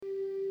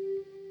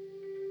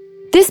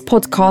This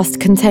podcast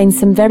contains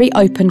some very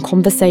open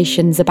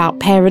conversations about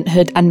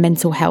parenthood and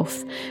mental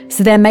health,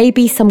 so there may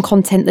be some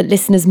content that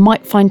listeners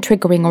might find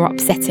triggering or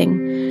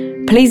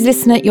upsetting. Please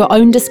listen at your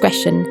own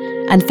discretion,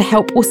 and for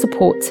help or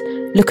support,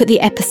 look at the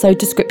episode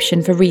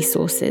description for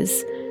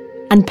resources.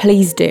 And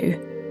please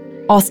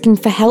do. Asking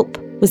for help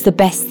was the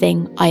best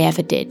thing I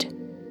ever did.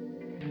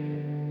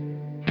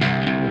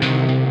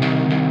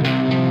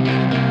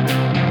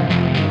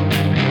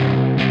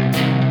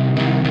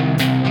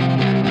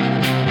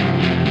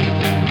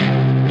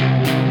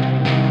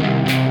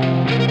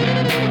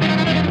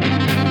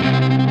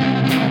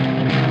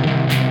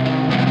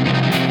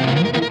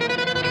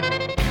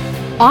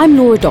 I'm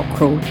Laura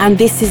Dockrell, and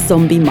this is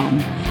Zombie Mum,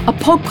 a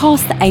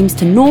podcast that aims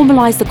to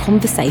normalise the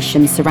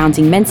conversation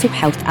surrounding mental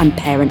health and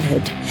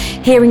parenthood,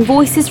 hearing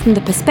voices from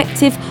the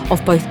perspective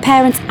of both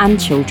parents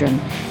and children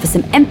for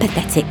some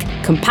empathetic,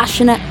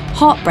 compassionate,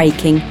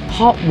 heartbreaking,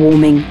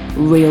 heartwarming,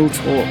 real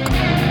talk.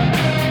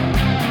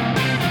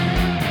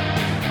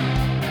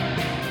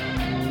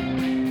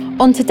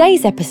 On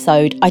today's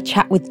episode, I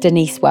chat with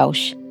Denise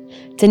Welch.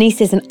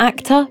 Denise is an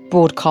actor,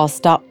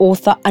 broadcaster,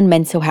 author and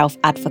mental health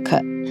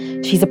advocate.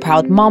 She's a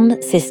proud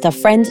mum, sister,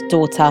 friend,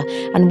 daughter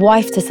and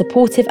wife to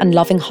supportive and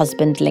loving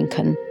husband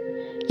Lincoln.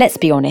 Let's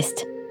be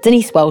honest,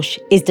 Denise Welch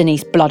is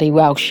Denise bloody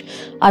Welch.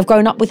 I've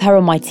grown up with her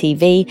on my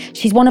TV.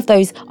 She's one of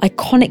those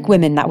iconic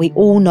women that we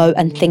all know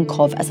and think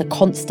of as a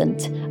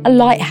constant, a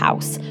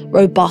lighthouse,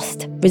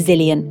 robust,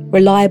 resilient,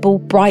 reliable,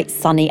 bright,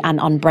 sunny and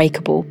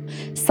unbreakable.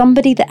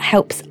 Somebody that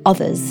helps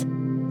others.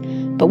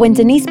 But when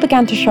Denise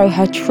began to show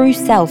her true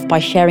self by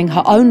sharing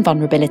her own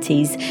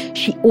vulnerabilities,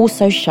 she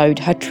also showed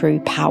her true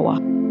power.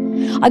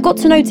 I got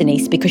to know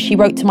Denise because she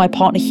wrote to my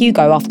partner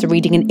Hugo after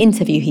reading an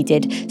interview he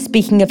did,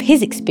 speaking of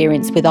his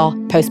experience with our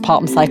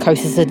postpartum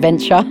psychosis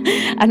adventure,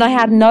 and I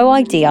had no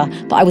idea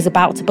that I was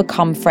about to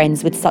become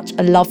friends with such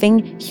a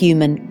loving,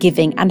 human,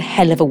 giving and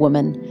hell of a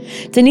woman.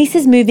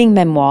 Denise's moving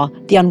memoir,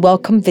 The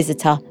Unwelcome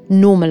Visitor,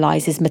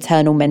 normalises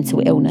maternal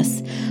mental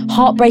illness.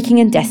 Heartbreaking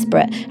and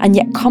desperate, and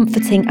yet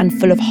comforting and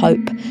full of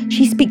hope.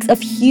 She speaks of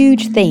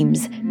huge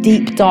themes: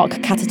 deep, dark,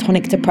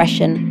 catatonic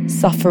depression,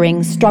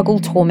 suffering, struggle,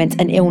 torment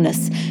and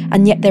illness,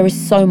 and yet there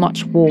is so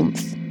much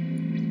warmth.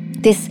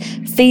 This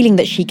feeling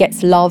that she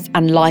gets love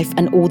and life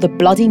and all the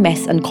bloody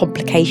mess and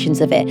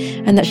complications of it,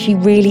 and that she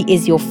really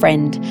is your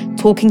friend,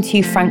 talking to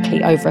you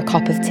frankly over a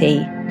cup of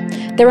tea.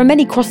 There are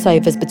many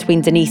crossovers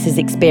between Denise's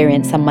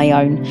experience and my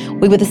own.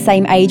 We were the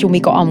same age when we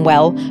got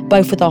unwell,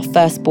 both with our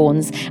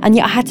firstborns, and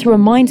yet I had to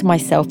remind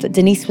myself that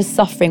Denise was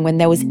suffering when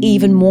there was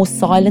even more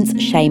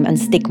silence, shame and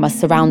stigma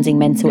surrounding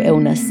mental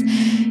illness.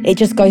 It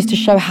just goes to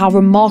show how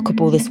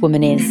remarkable this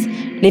woman is,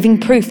 living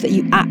proof that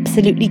you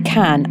absolutely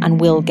can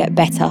and will get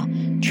better.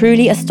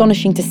 Truly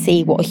astonishing to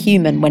see what a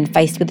human, when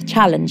faced with a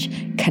challenge,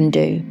 can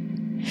do.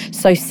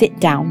 So sit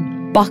down.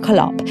 Buckle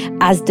up,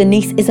 as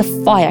Denise is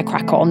a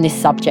firecracker on this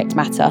subject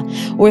matter.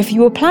 Or if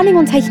you were planning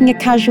on taking a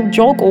casual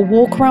jog or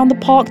walk around the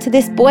park to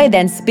this boy,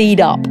 then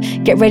speed up.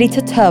 Get ready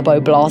to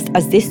turbo blast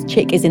as this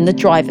chick is in the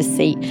driver's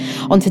seat.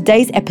 On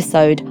today's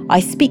episode,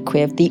 I speak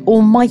with the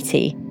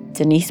almighty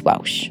Denise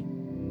Welch.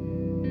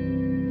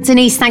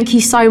 Denise, thank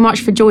you so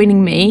much for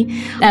joining me.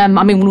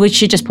 We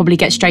should just probably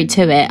get straight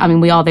to it.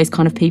 We are those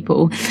kind of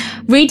people.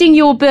 Reading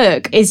your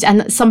book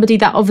and somebody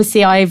that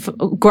obviously I've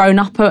grown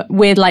up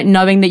with, like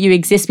knowing that you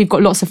exist. We've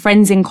got lots of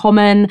friends in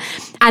common.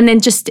 And then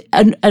just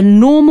a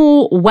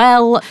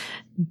normal,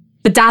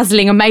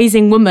 bedazzling,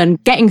 amazing woman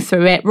getting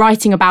through it,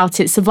 writing about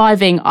it,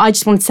 surviving. I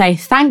just want to say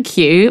thank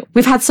you.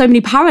 We've had so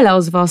many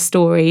parallels of our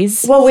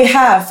stories. Well, we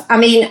have.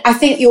 I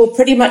think you're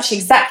pretty much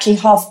exactly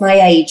half my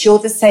age. You're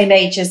the same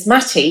age as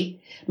Matty,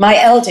 my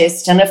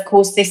eldest, and of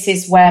course this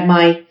is where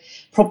my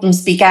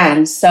problems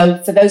began. So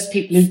for those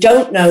people who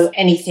don't know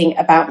anything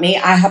about me,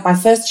 I had my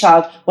first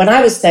child when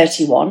I was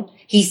 31.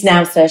 He's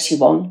now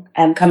 31,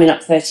 coming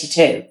up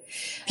 32.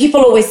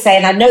 People always say,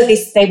 and I know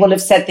this, they will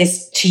have said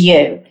this to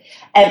you,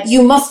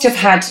 you must have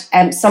had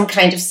some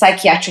kind of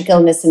psychiatric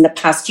illness in the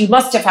past. You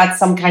must have had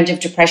some kind of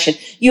depression.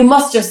 You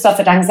must have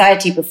suffered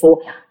anxiety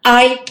before.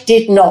 I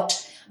did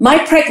not. My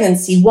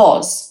pregnancy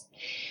was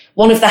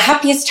one of the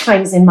happiest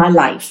times in my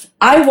life.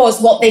 I was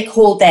what they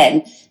called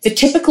then the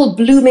typical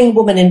blooming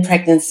woman in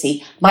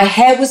pregnancy. My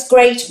hair was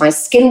great. My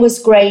skin was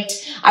great.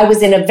 I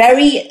was in a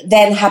very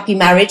then happy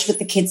marriage with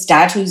the kid's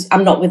dad, who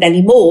I'm not with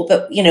anymore,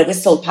 but, we're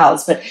still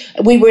pals. But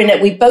we were in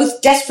it. We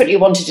both desperately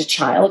wanted a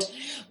child.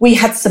 We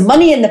had some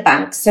money in the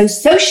bank. So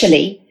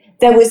socially,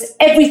 there was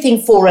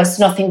everything for us,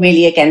 nothing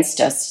really against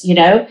us,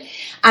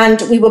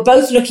 And we were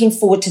both looking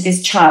forward to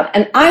this child.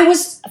 And I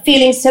was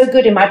feeling so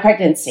good in my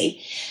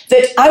pregnancy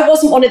that I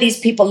wasn't one of these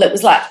people that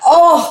was like,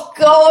 oh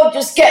God,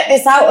 just get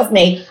this out of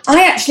me.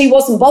 I actually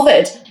wasn't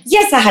bothered.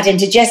 Yes, I had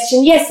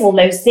indigestion. Yes, all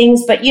those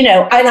things. But,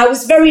 and I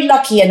was very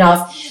lucky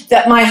enough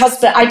that my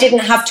husband, I didn't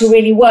have to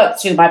really work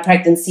through my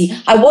pregnancy.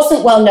 I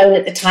wasn't well known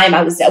at the time.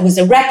 I was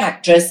a rep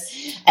actress.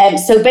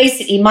 So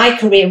basically my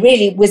career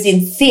really was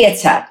in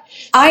theatre.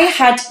 I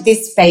had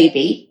this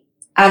baby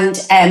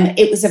and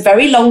it was a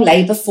very long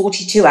labour,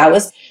 42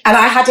 hours. And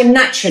I had him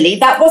naturally.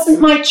 That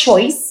wasn't my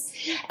choice.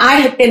 I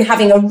had been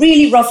having a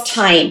really rough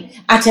time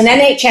at an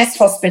NHS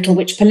hospital,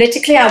 which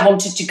politically I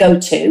wanted to go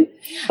to.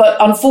 But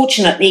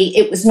unfortunately,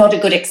 it was not a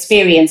good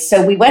experience.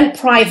 So we went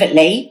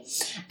privately.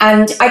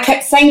 And I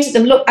kept saying to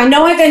them, look, I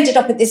know I've ended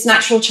up at this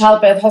natural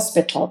childbirth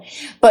hospital,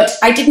 but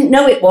I didn't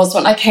know it was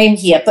when I came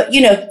here. But,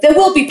 there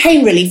will be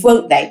pain relief,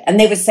 won't they? And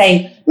they were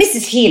saying,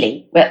 Mrs.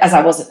 Healy, as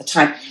I was at the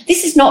time,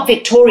 this is not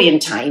Victorian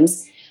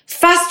times.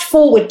 Fast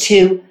forward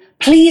to,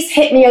 please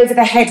hit me over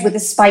the head with a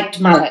spiked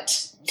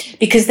mallet,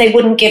 because they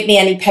wouldn't give me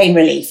any pain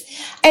relief.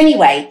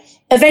 Anyway,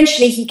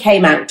 eventually he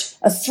came out,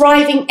 a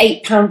thriving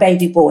 8-pound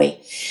baby boy.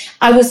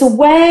 I was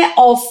aware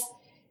of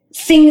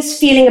things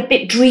feeling a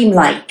bit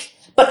dreamlike.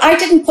 But I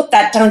didn't put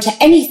that down to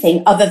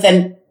anything other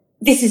than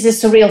this is a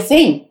surreal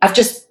thing. I've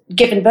just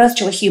given birth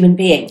to a human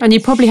being. And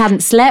you probably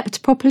hadn't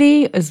slept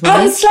properly as well.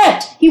 Hadn't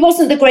slept. He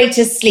wasn't the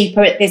greatest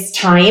sleeper at this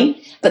time.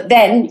 But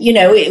then,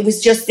 it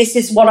was just, this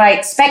is what I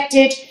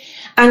expected.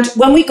 And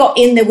when we got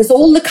in, there was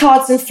all the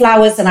cards and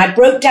flowers, and I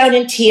broke down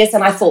in tears,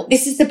 and I thought,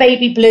 this is the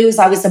baby blues.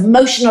 I was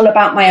emotional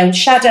about my own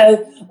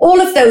shadow. All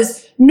of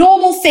those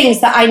normal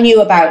things that I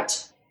knew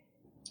about.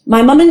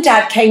 My mum and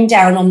dad came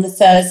down on the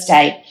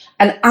Thursday,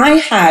 and I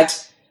had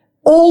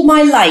all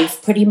my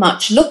life pretty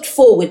much looked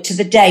forward to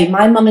the day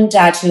my mum and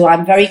dad, who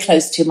I'm very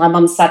close to, my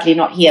mum's sadly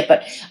not here,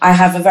 but I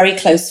have a very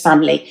close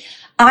family.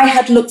 I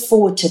had looked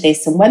forward to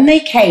this. And when they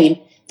came,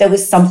 there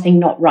was something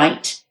not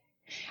right.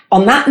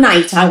 On that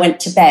night, I went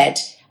to bed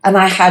and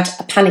I had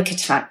a panic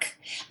attack.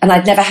 And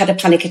I'd never had a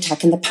panic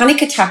attack. And the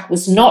panic attack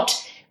was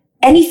not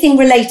anything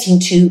relating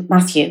to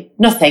Matthew,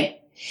 nothing.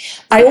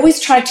 I always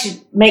try to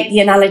make the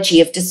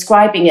analogy of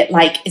describing it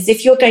like as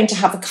if you're going to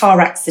have a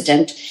car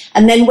accident,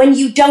 and then when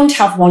you don't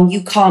have one,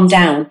 you calm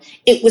down.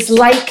 It was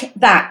like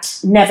that,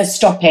 never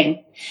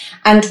stopping.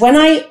 And when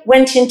I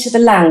went into the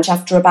lounge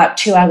after about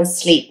 2 hours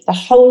sleep, the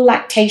whole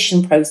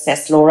lactation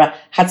process, Laura,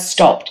 had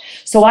stopped.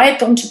 So I had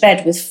gone to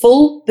bed with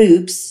full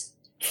boobs,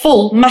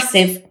 full,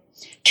 massive,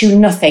 to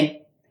nothing.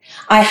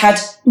 I had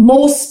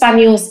more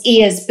spaniel's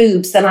ears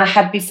boobs than I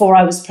had before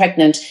I was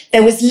pregnant.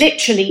 There was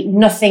literally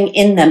nothing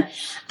in them.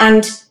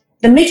 And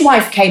the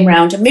midwife came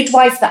round, a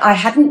midwife that I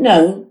hadn't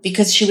known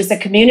because she was a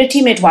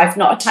community midwife,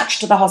 not attached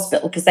to the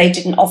hospital because they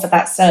didn't offer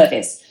that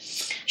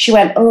service. She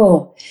went,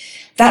 oh,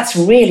 that's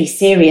really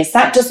serious.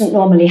 That doesn't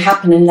normally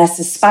happen unless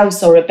a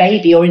spouse or a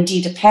baby or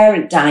indeed a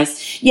parent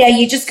dies. Yeah,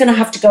 you're just going to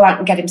have to go out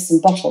and get him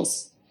some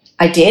bottles.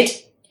 I did.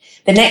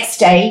 The next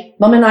day,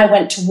 Mum and I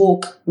went to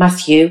walk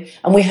Matthew,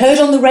 and we heard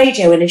on the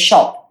radio in a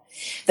shop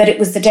that it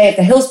was the day of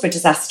the Hillsborough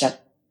disaster.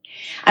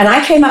 And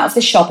I came out of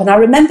the shop, and I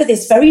remember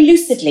this very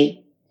lucidly.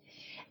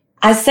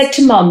 I said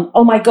to Mum,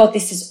 oh my God,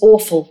 this is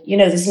awful.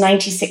 There's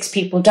 96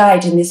 people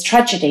died in this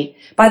tragedy.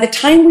 By the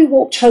time we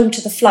walked home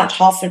to the flat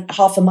half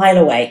a mile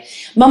away,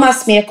 Mum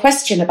asked me a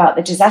question about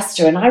the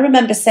disaster. And I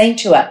remember saying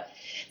to her,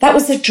 that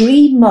was a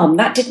dream, Mum.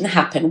 That didn't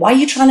happen. Why are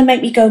you trying to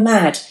make me go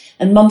mad?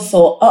 And Mum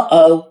thought,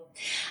 uh-oh.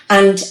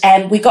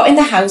 And we got in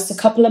the house. A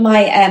couple of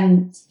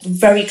my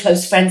very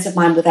close friends of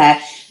mine were there.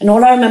 And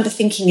all I remember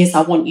thinking is,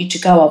 I want you to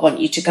go. I want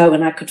you to go.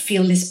 And I could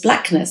feel this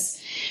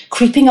blackness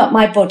creeping up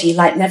my body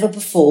like never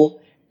before.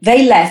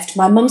 They left.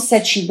 My mum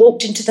said she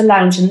walked into the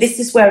lounge, and this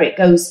is where it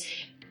goes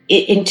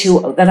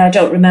into that I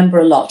don't remember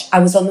a lot. I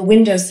was on the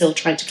windowsill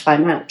trying to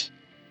climb out.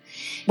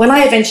 When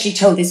I eventually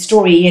told this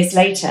story years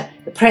later,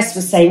 the press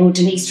was saying, oh,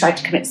 Denise tried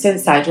to commit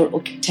suicide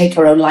or take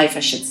her own life,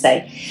 I should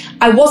say.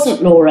 I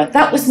wasn't, Laura.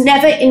 That was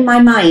never in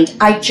my mind.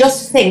 I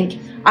just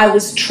think I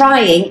was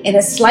trying in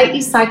a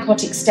slightly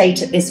psychotic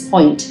state at this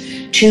point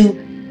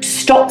to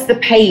stop the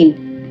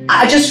pain.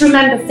 I just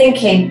remember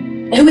thinking,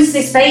 who is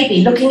this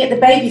baby? Looking at the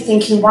baby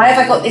thinking, why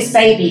have I got this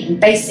baby? And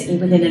basically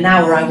within an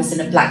hour, I was in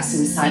a black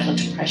suicidal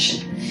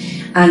depression.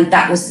 And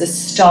that was the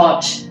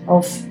start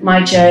of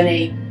my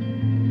journey.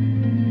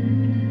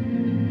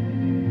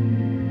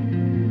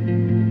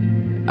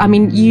 I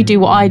mean, you do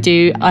what I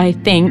do, I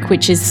think,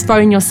 which is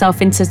throwing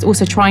yourself into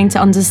also trying to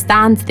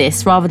understand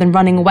this rather than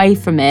running away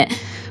from it.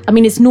 I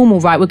mean, it's normal,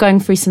 right? We're going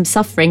through some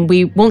suffering.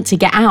 We want to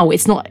get out.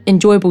 It's not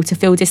enjoyable to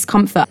feel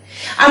discomfort.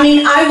 I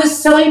mean, I was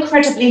so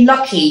incredibly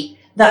lucky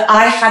that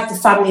I had the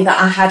family that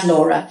I had,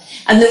 Laura.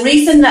 And the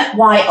reason that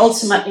why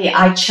ultimately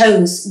I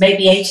chose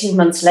maybe 18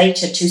 months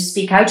later to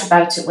speak out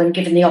about it when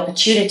given the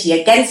opportunity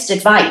against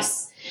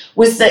advice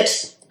was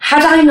that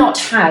had I not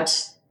had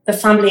the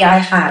family I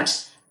had,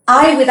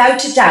 I,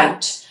 without a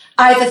doubt,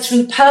 either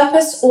through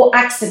purpose or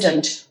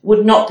accident,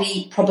 would not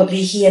be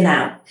probably here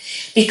now.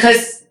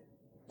 Because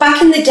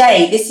back in the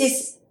day, this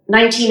is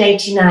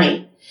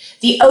 1989,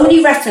 the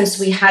only reference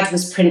we had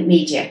was print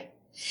media.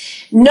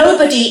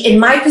 Nobody in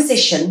my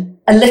position,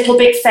 a little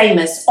bit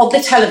famous, on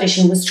the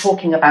television was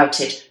talking about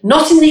it.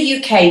 Not in the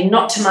UK,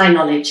 not to my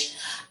knowledge.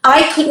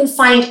 I couldn't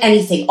find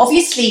anything.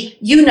 Obviously,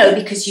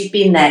 because you've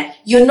been there,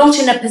 you're not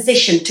in a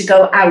position to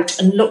go out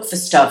and look for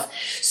stuff.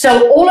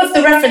 So all of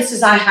the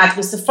references I had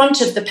was the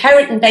front of the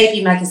parent and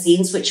baby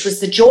magazines, which was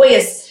the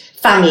Joyous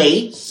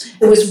Family.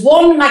 There was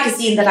one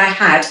magazine that I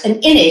had, and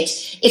in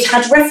it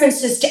had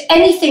references to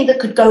anything that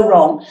could go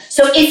wrong.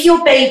 So if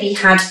your baby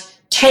had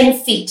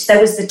 10 feet.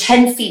 There was the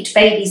 10 feet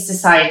baby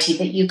society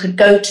that you could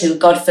go to,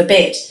 God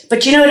forbid.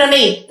 But you know what I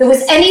mean? There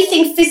was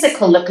anything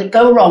physical that could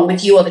go wrong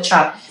with you or the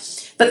child.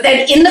 But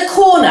then in the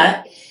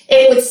corner,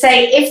 it would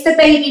say, if the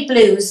baby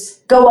blues,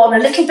 go on a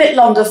little bit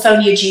longer,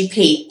 phone your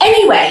GP.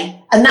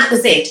 Anyway, and that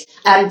was it.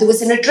 There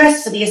was an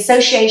address for the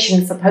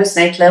Association for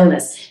Postnatal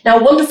Illness. Now,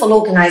 a wonderful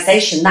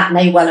organisation that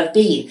may well have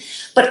been.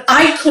 But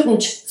I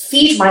couldn't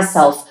feed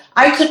myself.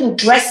 I couldn't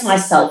dress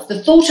myself.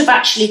 The thought of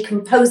actually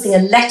composing a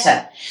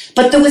letter.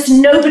 But there was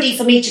nobody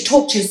for me to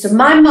talk to. So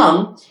my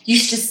mum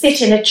used to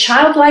sit in a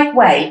childlike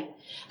way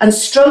and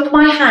stroke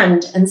my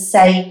hand and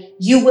say,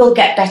 you will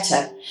get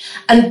better.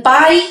 And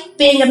by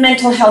being a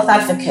mental health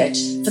advocate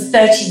for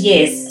 30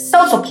 years,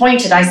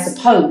 self-appointed, I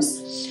suppose,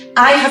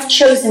 I have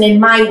chosen in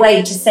my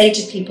way to say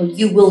to people,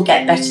 you will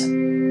get better.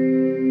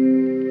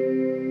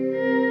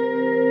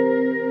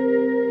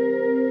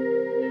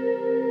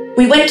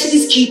 We went to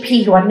this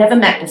GP who I'd never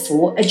met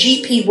before, a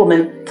GP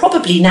woman,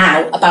 probably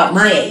now about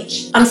my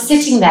age. I'm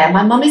sitting there,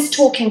 my mum is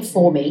talking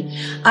for me.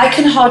 I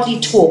can hardly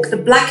talk. The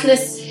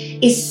blackness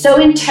is so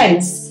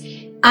intense.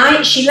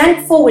 She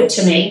leant forward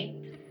to me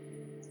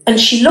and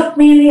she looked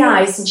me in the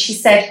eyes and she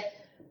said,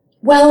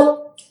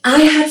 well,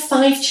 I had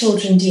 5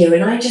 children, dear,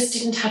 and I just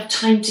didn't have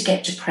time to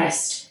get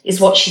depressed, is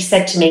what she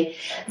said to me.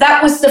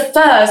 That was the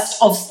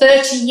first of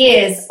 30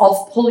 years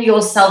of pull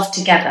yourself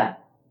together.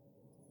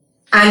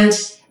 And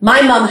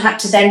my mum had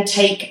to then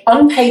take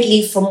unpaid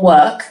leave from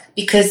work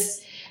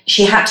because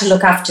she had to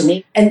look after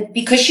me. And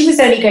because she was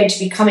only going to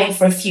be coming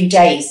for a few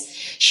days,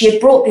 she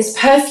had brought this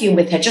perfume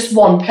with her, just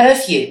one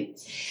perfume.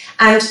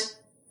 And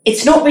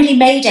it's not really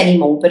made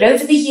anymore, but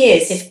over the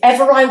years, if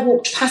ever I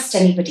walked past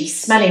anybody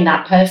smelling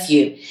that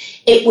perfume,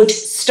 it would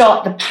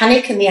start the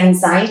panic and the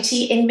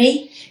anxiety in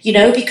me, you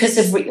know, because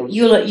of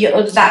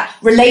that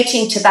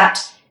relating to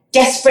that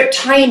desperate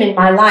time in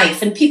my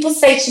life. And people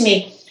say to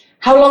me,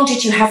 how long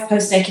did you have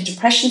postnatal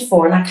depression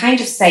for? And I kind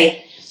of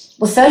say,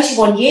 well,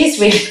 31 years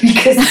really,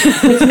 because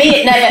with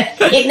me,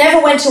 it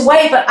never went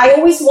away. But I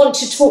always want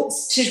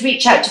to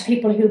reach out to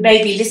people who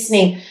may be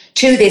listening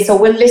to this or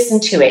will listen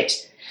to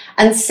it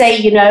and say,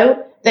 you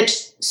know, that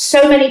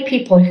so many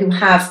people who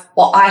have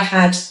what I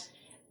had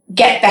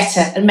get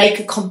better and make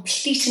a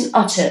complete and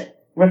utter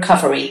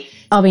recovery.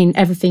 I mean,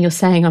 everything you're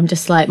saying, I'm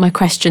just like, my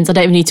questions, I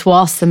don't even need to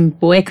ask them,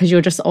 boy, because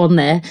you're just on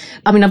there.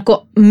 I mean, I've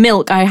got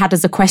milk I had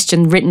as a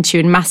question written to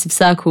you in massive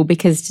circle,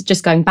 because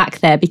just going back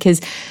there,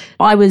 because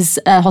I was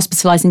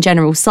hospitalised in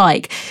general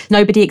psych.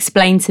 Nobody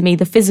explained to me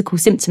the physical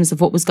symptoms of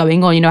what was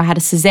going on. You know, I had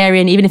a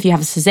caesarean. Even if you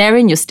have a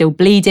caesarean, you're still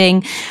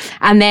bleeding.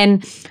 And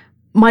then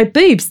my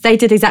boobs, they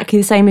did exactly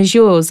the same as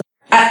yours.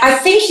 I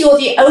think you're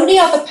the only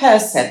other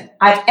person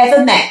I've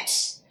ever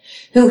met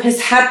who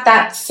has had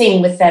that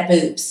thing with their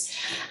boobs.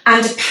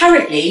 And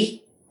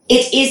apparently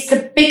it is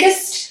the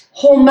biggest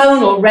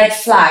hormonal red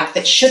flag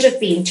that should have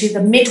been to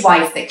the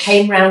midwife that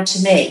came round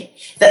to me,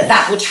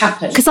 that would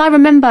happen. Because I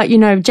remember, you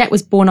know, Jet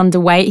was born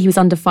underweight. He was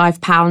under 5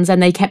 pounds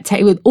and they kept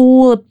it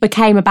all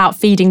became about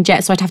feeding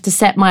Jet. So I'd have to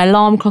set my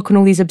alarm clock on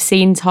all these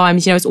obscene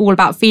times. You know, it's all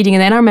about feeding.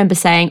 And then I remember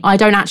saying, I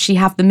don't actually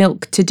have the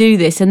milk to do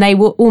this. And they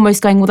were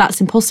almost going, well,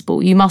 that's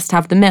impossible. You must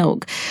have the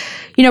milk.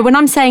 You know, when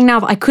I'm saying now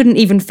that I couldn't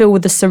even fill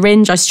with the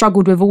syringe, I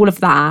struggled with all of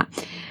that.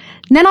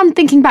 And then I'm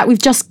thinking back,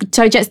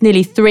 so Jet's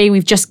nearly 3,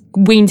 we've just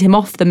weaned him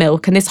off the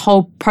milk and this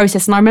whole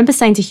process. And I remember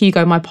saying to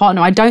Hugo, my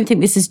partner, I don't think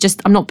this is just,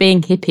 I'm not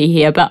being hippie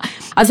here, but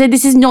I said,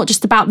 this is not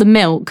just about the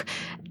milk.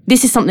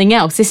 This is something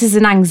else. This is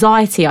an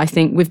anxiety, I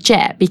think, with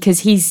Jet, because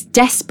he's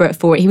desperate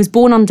for it. He was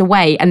born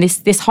underweight, and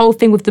this whole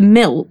thing with the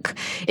milk,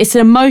 it's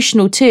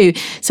emotional too.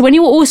 So when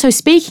you were also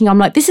speaking, I'm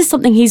like, this is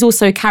something he's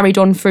also carried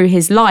on through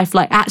his life.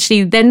 Like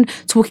actually then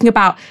talking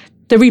about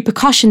the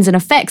repercussions and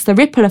effects, the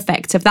ripple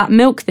effect of that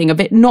milk thing, of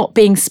it not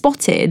being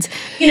spotted.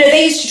 You know,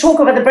 they used to talk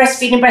about the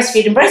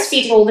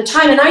breastfeeding all the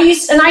time. And I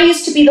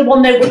used to be the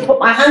one that would put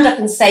my hand up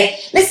and say,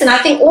 listen, I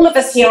think all of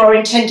us here are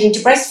intending to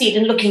breastfeed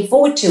and looking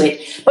forward to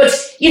it. But,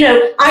 you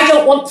know, I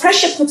don't want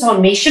pressure put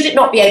on me should it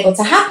not be able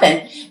to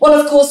happen.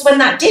 Well, of course, when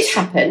that did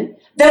happen,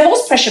 there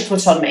was pressure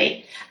put on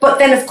me. But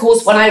then, of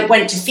course, when I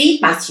went to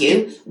feed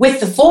Matthew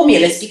with the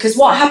formulas, because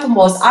what happened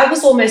was I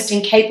was almost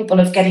incapable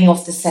of getting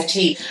off the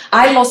settee.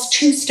 I lost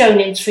 2 stone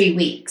in 3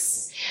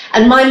 weeks.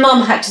 And my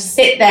mum had to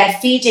sit there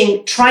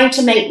feeding, trying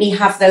to make me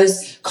have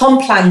those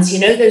Complans, you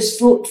know, those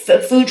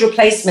food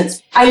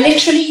replacements. I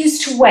literally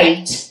used to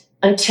wait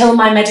until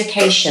my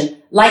medication,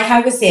 like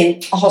I was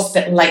in a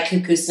hospital like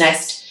Cuckoo's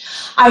Nest.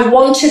 I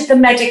wanted the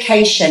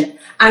medication.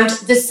 And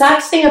the sad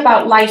thing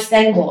about life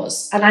then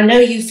was, and I know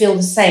you feel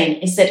the same,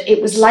 is that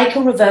it was like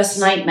a reverse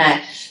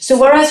nightmare. So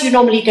whereas you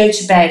normally go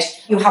to bed,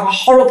 you have a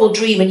horrible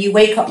dream and you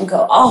wake up and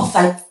go, oh,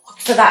 thank fuck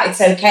for that, it's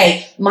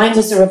okay. Mine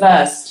was the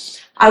reverse.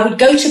 I would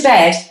go to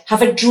bed,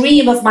 have a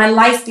dream of my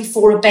life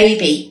before a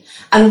baby,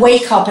 and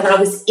wake up and I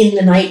was in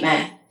the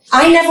nightmare.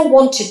 I never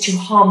wanted to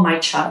harm my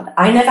child.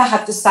 I never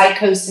had the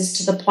psychosis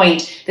to the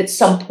point that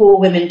some poor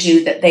women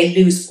do, that they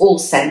lose all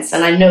sense.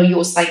 And I know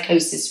your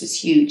psychosis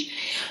was huge.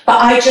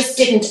 But I just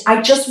didn't.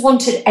 I just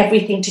wanted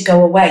everything to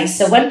go away.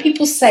 So when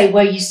people say,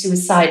 were you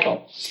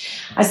suicidal?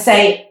 I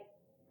say,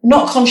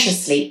 not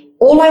consciously.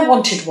 All I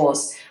wanted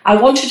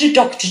a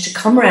doctor to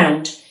come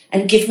around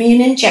and give me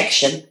an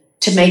injection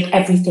to make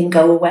everything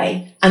go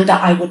away, and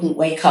that I wouldn't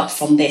wake up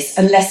from this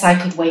unless I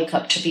could wake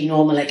up to be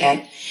normal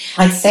again.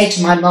 I'd say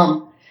to my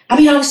mum, I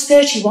was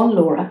 31,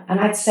 Laura, and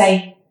I'd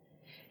say,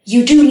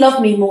 you do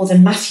love me more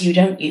than Matthew,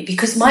 don't you?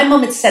 Because my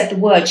mum had said the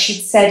word.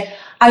 She'd said,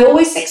 I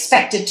always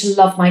expected to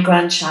love my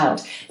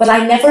grandchild, but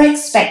I never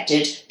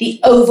expected the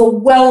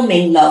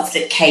overwhelming love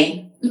that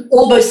came,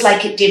 almost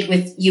like it did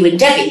with you and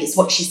Debbie, is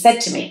what she said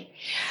to me.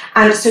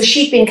 And so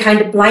she'd been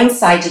kind of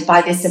blindsided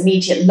by this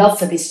immediate love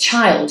for this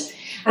child.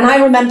 And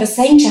I remember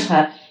saying to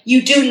her,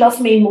 you do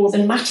love me more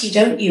than Matty,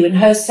 don't you? And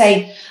her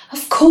saying,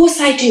 of course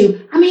I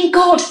do.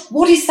 God,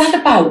 what is that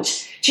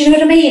about? Do you know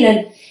what I mean?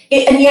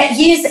 And yet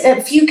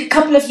a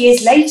couple of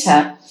years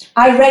later,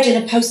 I read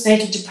in a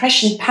postnatal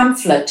depression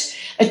pamphlet,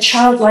 A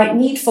Childlike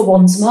Need for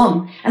One's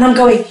Mum. And I'm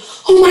going,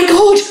 oh my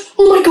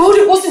God,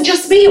 it wasn't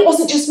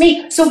just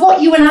me. So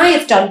what you and I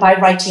have done by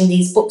writing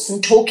these books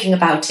and talking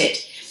about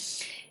it,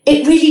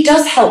 it really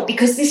does help,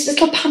 because this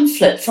little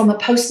pamphlet from a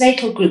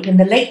postnatal group in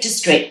the Lake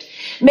District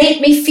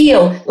made me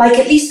feel like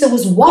at least there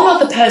was one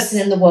other person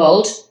in the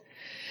world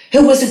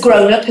who was a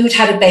grown-up, who'd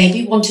had a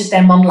baby, wanted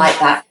their mum like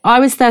that. I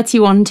was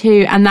 31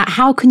 too, and that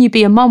how can you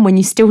be a mum when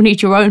you still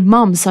need your own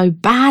mum so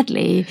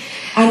badly?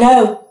 I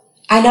know.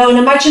 And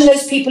imagine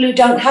those people who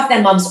don't have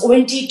their mums, or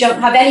indeed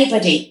don't have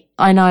anybody.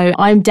 I know.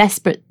 I'm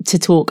desperate to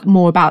talk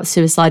more about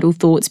suicidal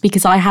thoughts,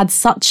 because I had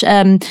such,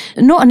 not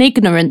an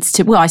ignorance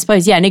to, well, I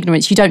suppose, an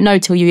ignorance. You don't know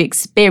till you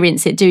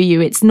experience it, do you?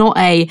 It's not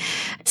a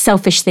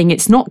selfish thing.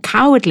 It's not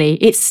cowardly.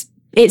 It's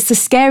the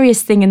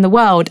scariest thing in the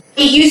world.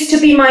 It used to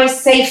be my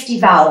safety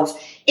valve.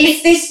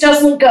 If this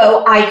doesn't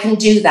go, I can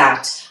do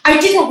that.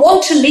 I didn't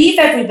want to leave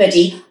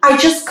everybody. I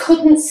just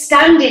couldn't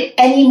stand it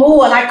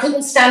anymore. And I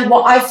couldn't stand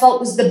what I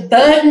felt was the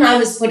burden I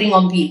was putting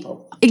on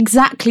people.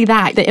 Exactly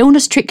that. The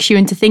illness tricks you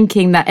into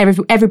thinking that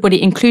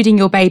everybody, including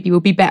your baby,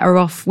 will be better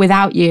off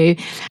without you.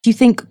 You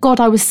think, God,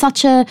 I was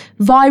such a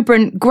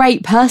vibrant,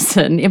 great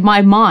person in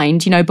my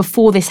mind,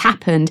 before this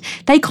happened.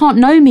 They can't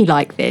know me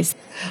like this.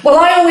 Well,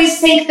 I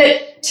always think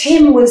that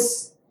Tim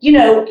was,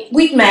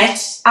 we'd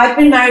met. I'd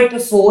been married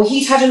before.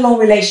 He'd had a long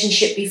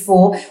relationship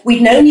before.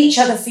 We'd known each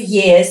other for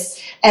years,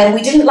 and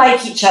we didn't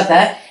like each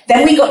other.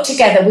 Then we got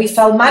together. We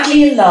fell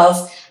madly in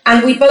love.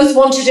 And we both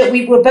wanted it.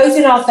 We were both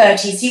in our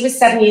 30s. He was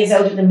 7 years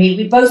older than me.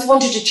 We both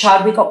wanted a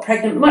child. We got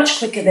pregnant much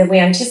quicker than we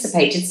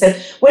anticipated. So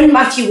when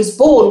Matthew was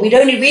born, we'd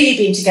only really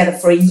been together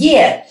for a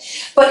year.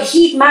 But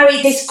he'd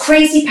married this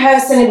crazy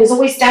person who was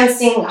always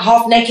dancing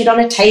half naked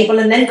on a table,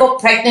 and then got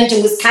pregnant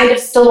and was kind of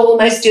still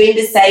almost doing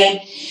the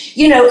same,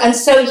 And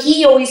so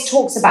he always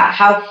talks about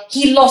how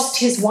he lost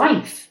his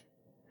wife.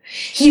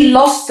 He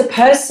lost the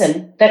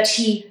person that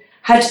he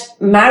had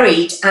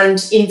married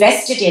and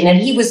invested in, and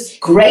he was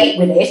great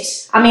with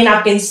it.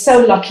 I've been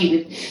so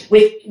lucky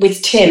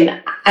with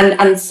Tim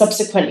and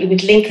subsequently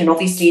with Lincoln.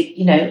 Obviously,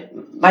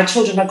 my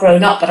children are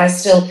grown up, but I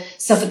still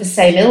suffer the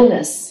same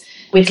illness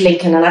with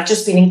Lincoln, and I've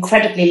just been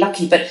incredibly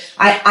lucky. But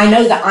I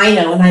know that I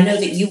know, and I know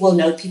that you will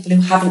know people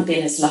who haven't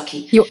been as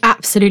lucky. You're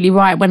absolutely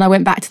right. When I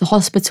went back to the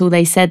hospital,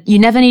 they said you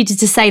never needed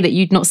to say that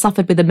you'd not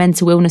suffered with a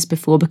mental illness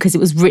before, because it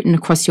was written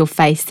across your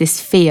face, this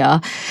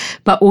fear.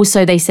 But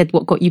also they said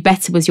what got you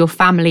better was your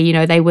family.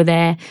 They were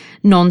there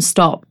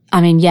non-stop.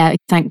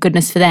 Thank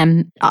goodness for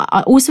them.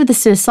 Also the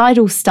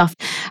suicidal stuff,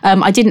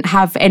 I didn't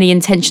have any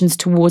intentions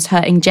towards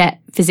hurting Jet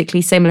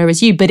physically similar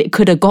as you, but it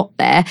could have got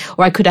there,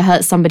 or I could have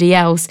hurt somebody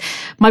else.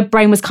 My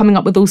brain was coming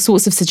up with all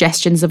sorts of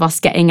suggestions of us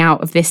getting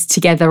out of this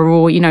together,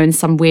 or, in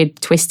some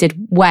weird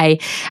twisted way.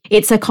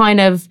 It's a kind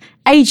of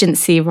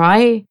agency,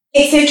 right?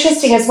 It's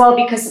interesting as well,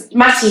 because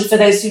Matty, for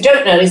those who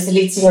don't know, is the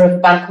lead singer of a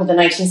band called the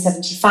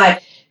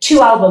 1975.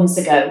 2 albums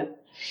ago,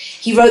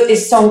 he wrote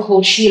this song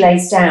called She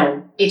Lays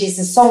Down. It is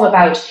a song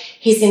about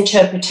his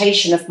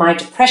interpretation of my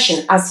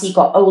depression as he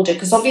got older,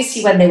 because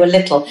obviously when they were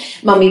little,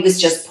 Mummy was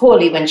just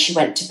poorly when she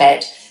went to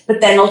bed.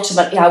 But then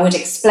ultimately I would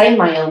explain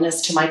my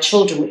illness to my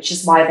children, which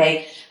is why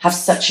they have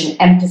such an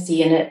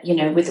empathy in it,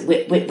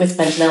 with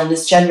mental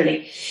illness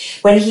generally.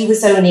 When he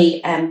was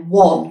only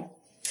 1,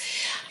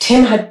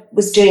 Tim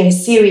was doing a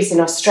series in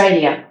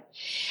Australia.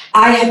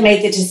 I had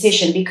made the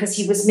decision, because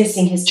he was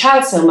missing his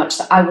child so much,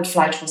 that I would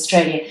fly to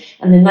Australia.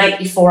 And the night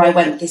before I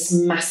went, this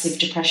massive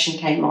depression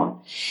came on.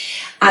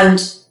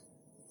 And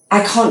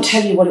I can't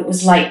tell you what it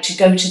was like to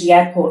go to the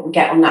airport and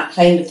get on that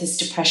plane with this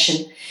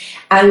depression.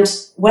 And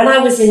when I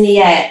was in the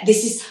air,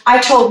 I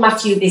told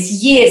Matthew this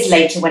years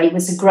later when he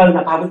was a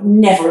grown-up. I would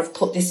never have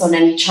put this on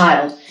any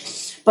child.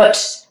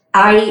 But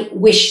I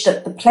wished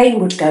that the plane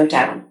would go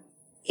down.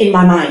 In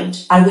my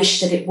mind, I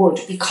wished that it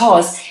would,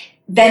 because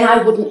then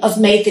I wouldn't have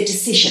made the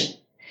decision.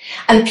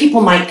 And people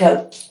might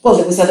go, well,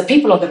 there was other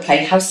people on the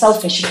plane. How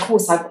selfish. Of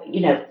course, I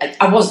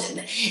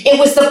wasn't. It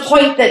was the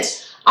point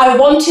that I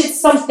wanted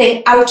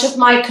something out of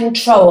my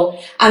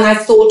control. And I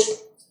thought,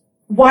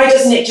 why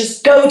doesn't it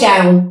just go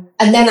down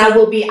and then I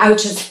will be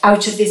out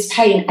of this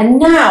pain. And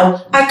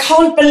now I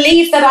can't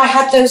believe that I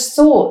had those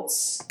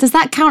thoughts. Does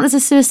that count as a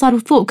suicidal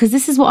thought? Because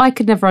this is what I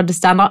could never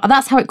understand.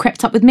 That's how it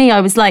crept up with me.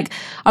 I was like,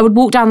 I would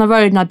walk down the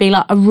road and I'd be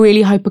like, I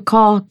really hope a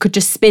car could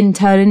just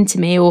turn into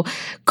me, or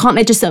can't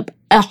they just, a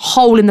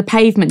hole in the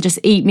pavement just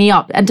eat me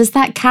up? And does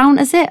that count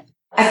as it?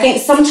 I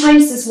think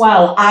sometimes as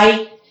well,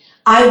 I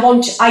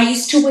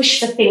used to wish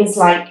for things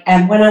like,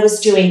 when I was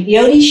doing the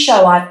only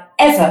show I've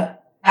ever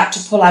had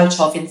to pull out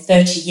of in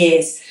 30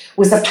 years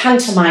was a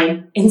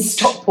pantomime in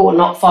Stockport,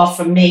 not far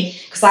from me,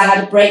 because I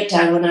had a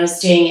breakdown when I was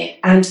doing it.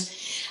 And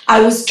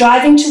I was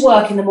driving to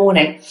work in the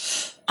morning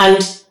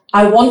and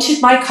I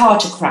wanted my car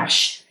to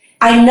crash.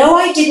 I know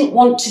I didn't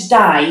want to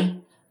die,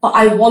 but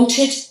I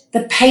wanted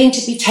the pain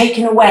to be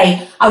taken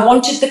away. I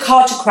wanted the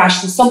car to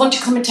crash and someone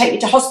to come and take me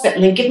to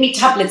hospital and give me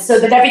tablets so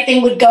that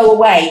everything would go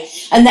away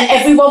and that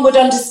everyone would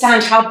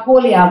understand how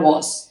poorly I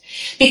was.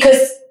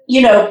 Because,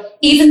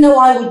 even though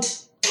I would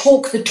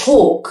talk the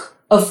talk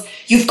of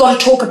you've got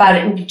to talk about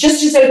it and be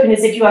just as open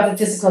as if you have a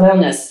physical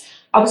illness,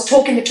 I was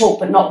talking the talk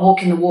but not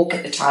walking the walk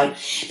at the time,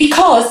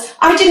 because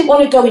I didn't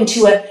want to go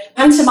into a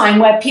pantomime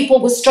where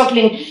people were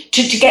struggling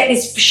to get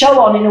this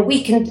show on in a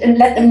week and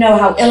let them know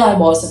how ill I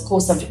was. Of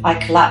course, I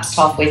collapsed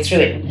halfway through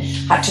it and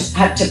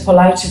had to pull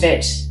out of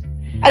it.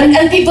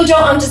 And people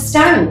don't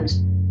understand.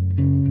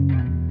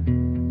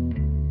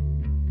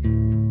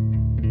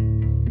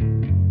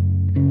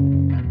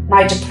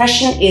 My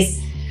depression is,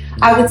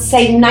 I would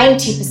say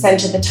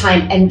 90% of the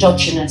time,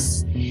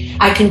 endogenous.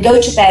 I can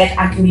go to bed,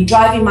 I can be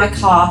driving my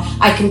car,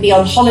 I can be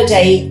on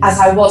holiday, as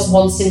I was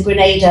once in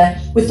Grenada,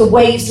 with the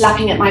waves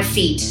lapping at my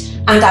feet,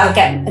 and I'll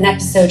get an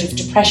episode of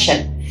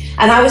depression.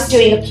 And I was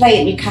doing a play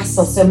at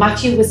Newcastle, so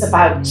Matthew was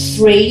about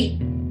 3,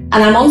 and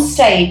I'm on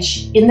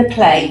stage in the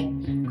play,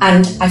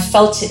 and I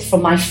felt it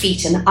from my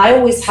feet. And I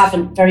always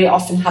very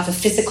often have a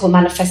physical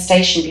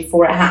manifestation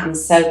before it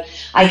happens. So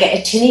I get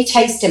a tinny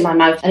taste in my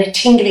mouth and a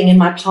tingling in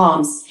my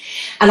palms.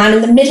 And I'm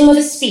in the middle of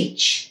a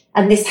speech,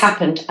 and this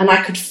happened, and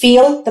I could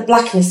feel the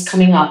blackness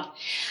coming up.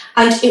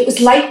 And it was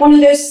like one of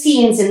those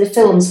scenes in the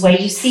films where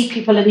you see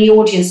people in the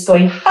audience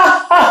going,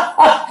 ha, ha,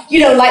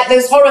 ha, like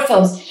those horror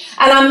films.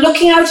 And I'm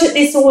looking out at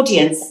this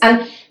audience,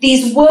 and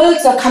these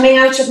words are coming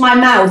out of my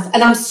mouth,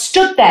 and I'm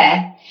stood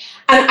there,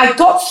 and I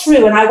got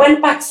through, and I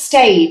went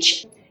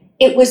backstage.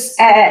 It was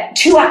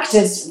 2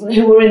 actors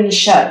who were in the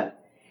show,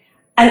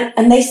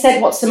 and they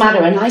said, what's the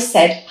matter? And I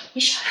said, I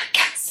wish I had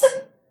cancer.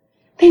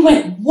 They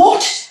went,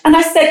 what? And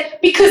I said,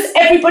 because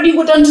everybody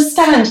would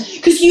understand.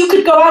 Because you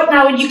could go out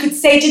now and you could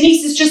say,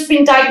 Denise has just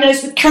been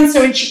diagnosed with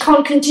cancer and she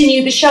can't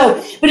continue the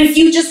show. But if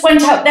you just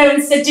went out there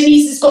and said,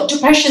 Denise has got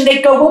depression,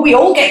 they'd go, well, we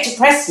all get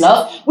depressed,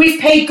 love. We've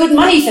paid good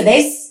money for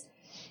this.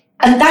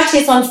 And that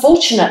is,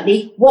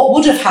 unfortunately, what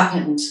would have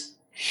happened.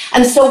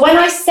 And so when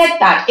I said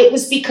that, it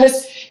was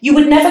because you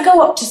would never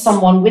go up to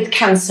someone with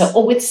cancer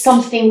or with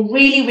something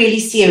really, really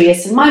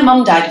serious. And my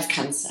mum died of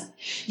cancer.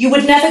 You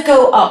would never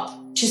go up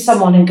to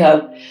someone and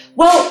go,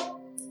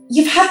 well,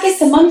 you've had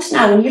this a month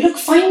now and you look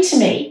fine to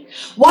me.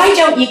 Why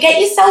don't you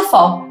get yourself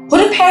up, put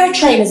a pair of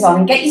trainers on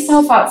and get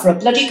yourself out for a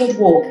bloody good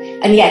walk?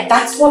 And yet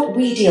that's what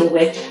we deal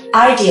with,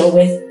 I deal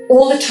with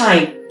all the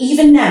time,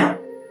 even now,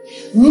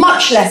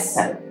 much less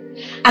so.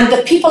 And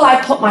the people I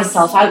put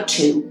myself out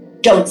to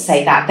don't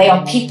say that. They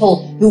are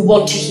people who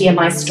want to hear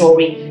my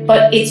story,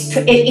 but it's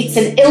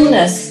an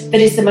illness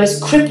that is the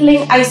most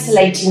crippling,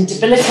 isolating,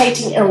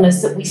 debilitating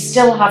illness that we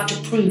still have to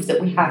prove that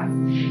we have.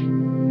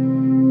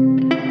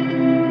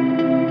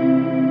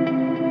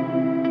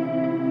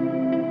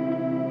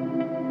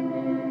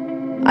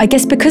 I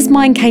guess because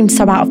mine came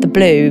so out of the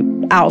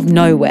blue, out of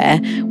nowhere,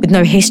 with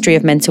no history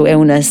of mental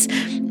illness,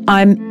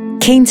 I'm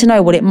keen to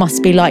know what it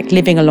must be like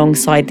living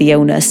alongside the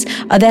illness.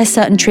 Are there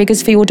certain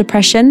triggers for your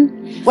depression?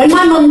 When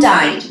my mum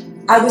died,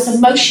 I was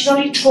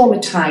emotionally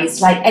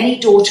traumatised like any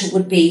daughter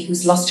would be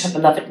who's lost her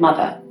beloved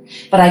mother,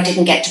 but I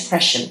didn't get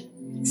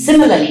depression.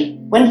 Similarly,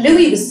 when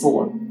Louis was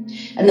born,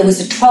 and there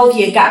was a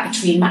 12-year gap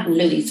between Matt and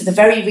Louis for the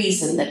very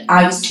reason that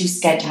I was too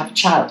scared to have a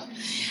child.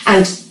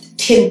 And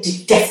Tim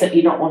did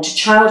definitely not want a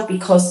child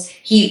because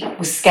he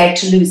was scared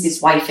to lose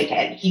his wife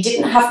again. He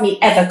didn't have me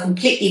ever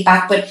completely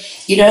back, but,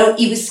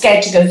 he was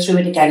scared to go through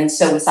it again, and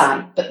so was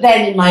I. But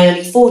then in my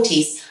early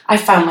 40s, I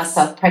found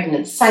myself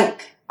pregnant.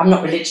 I'm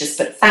not religious,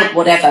 but thank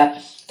whatever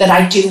that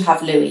I do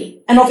have Louis.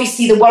 And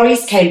obviously the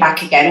worries came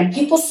back again. And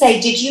people say,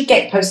 did you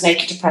get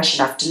postnatal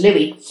depression after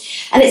Louis?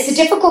 And it's a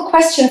difficult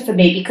question for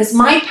me because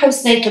my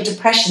postnatal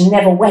depression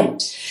never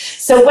went.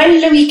 So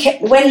when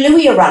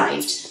Louis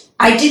arrived,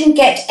 I didn't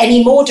get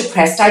any more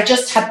depressed. I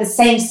just had the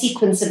same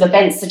sequence of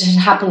events that had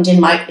happened in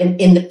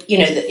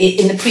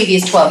the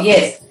previous 12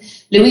 years.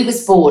 Louis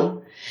was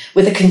born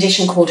with a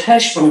condition called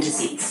Hirschsprung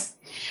disease.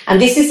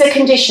 And this is a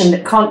condition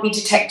that can't be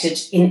detected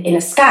in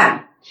a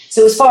scan.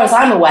 So as far as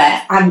I'm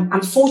aware,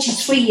 I'm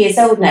 43 years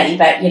old now,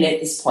 at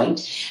this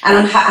point, and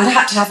I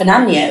had to have an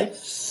amnio,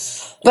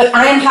 but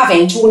I am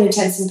having, to all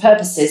intents and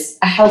purposes,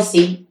 a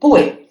healthy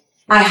boy.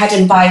 I had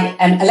him by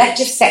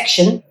elective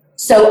section,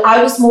 so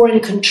I was more in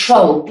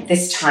control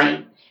this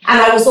time. And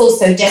I was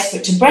also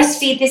desperate to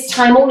breastfeed this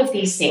time, all of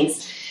these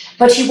things.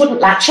 But he wouldn't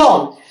latch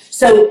on.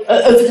 So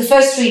over the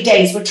first 3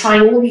 days, we're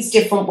trying all these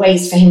different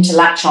ways for him to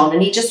latch on,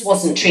 and he just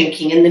wasn't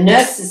drinking. And the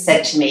nurses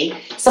said to me,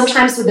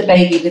 sometimes with a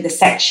baby with a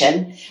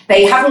section,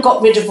 they haven't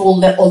got rid of all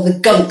the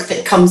gunk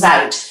that comes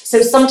out.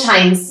 So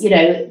sometimes,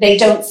 they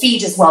don't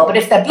feed as well. But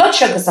if their blood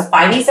sugars are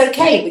fine, he's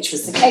okay, which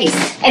was the case.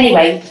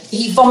 Anyway,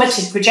 he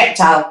vomited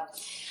projectile.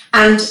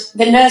 And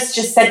the nurse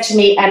just said to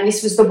me, and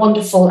this was the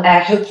wonderful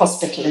Hope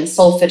Hospital in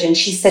Salford, and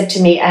she said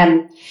to me,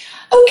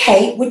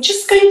 okay, we're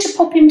just going to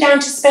pop him down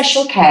to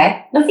special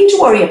care. Nothing to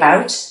worry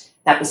about.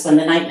 That was when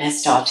the nightmare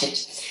started.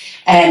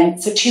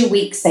 For 2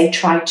 weeks, they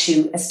tried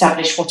to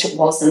establish what it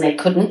was and they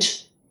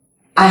couldn't.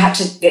 I had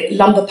to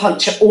lumbar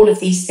puncture all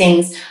of these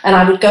things, and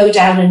I would go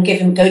down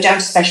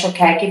to special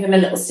care, give him a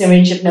little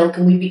syringe of milk,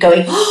 and we'd be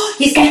going, oh,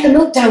 he's kept the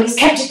milk down, he's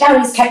kept it down.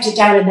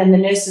 And then the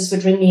nurses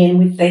would ring me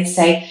in, they'd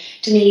say,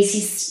 Denise,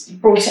 he's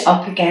brought it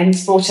up again.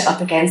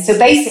 So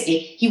basically,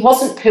 he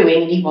wasn't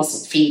pooing and he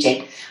wasn't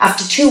feeding.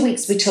 After 2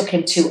 weeks, we took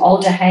him to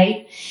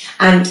Alderhay.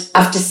 And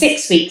after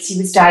 6 weeks, he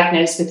was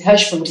diagnosed with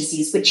Hirschsprung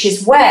disease, which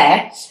is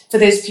where, for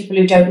those people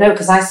who don't know,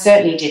 because I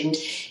certainly didn't,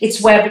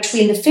 it's where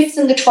between the 5th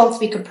and the 12th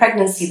week of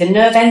pregnancy, the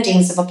nerve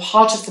endings of a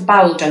part of the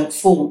bowel don't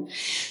form.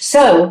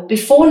 So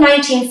before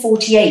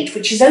 1948,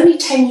 which is only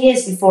 10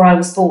 years before I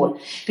was born,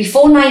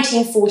 before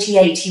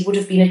 1948, he would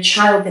have been a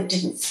child that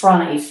didn't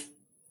thrive.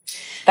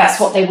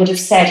 That's what they would have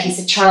said. He's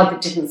a child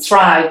that didn't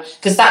thrive,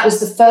 because that was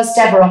the first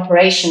ever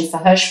operation for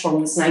Hirschsprung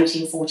was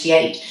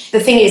 1948. The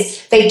thing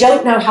is, they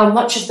don't know how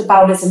much of the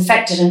bowel is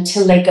infected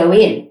until they go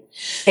in.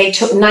 They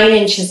took 9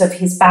 inches of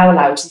his bowel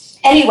out.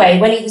 Anyway,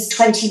 when he was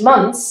 20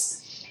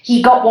 months,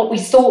 he got what we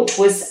thought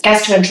was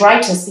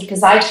gastroenteritis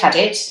because I'd had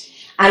it.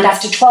 And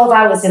after 12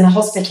 hours in the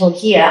hospital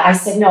here, I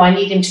said, no, I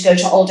need him to go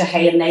to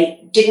Alderhay. And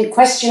they didn't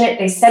question it.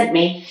 They sent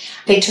me.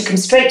 They took him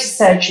straight to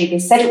surgery. They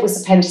said it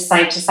was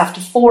appendicitis. After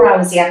 4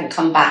 hours, he hadn't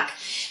come back.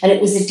 And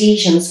it was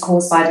adhesions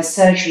caused by the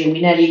surgery, and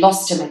we nearly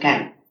lost him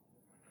again.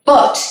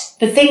 But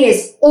the thing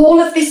is, all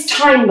of this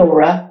time,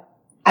 Laura,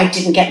 I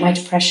didn't get my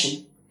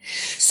depression.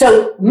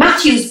 So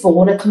Matthew's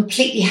born, a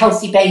completely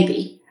healthy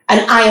baby,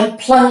 and I am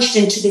plunged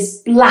into this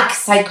black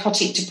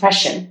psychotic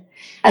depression.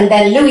 And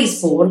then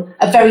Louis born,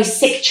 a very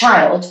sick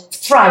child,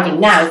 thriving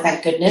now,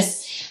 thank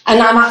goodness.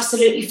 And I'm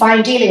absolutely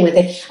fine dealing with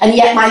it. And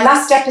yet my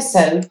last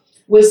episode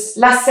was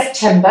last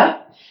September.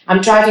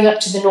 I'm driving up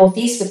to the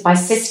northeast with my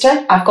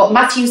sister. I've got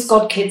Matthew's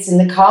godkids in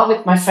the car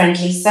with my friend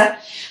Lisa.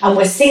 And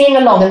we're singing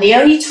along. And the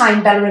only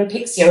time Bella and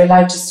Pixie are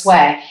allowed to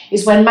swear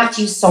is when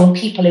Matthew's song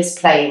People is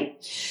playing.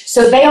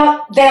 So they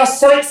are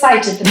so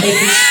excited that they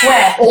can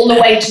swear all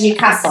the way to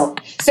Newcastle.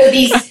 So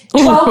these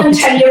 12 and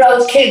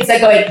 10-year-old kids are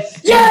going,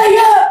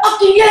 yeah,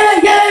 Ucky,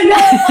 yeah,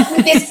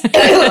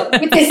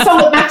 with this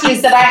song of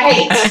Matthew's that I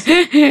hate.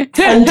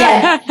 And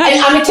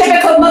I'm a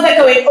typical mother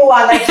going, oh,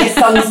 I like his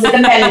songs with a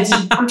melody.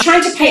 I'm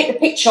trying to paint the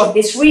picture of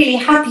this really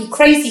happy,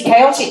 crazy,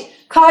 chaotic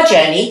car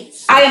journey.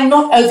 I am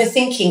not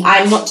overthinking. I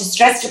am not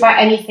distressed about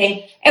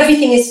anything.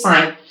 Everything is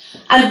fine.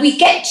 And we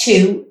get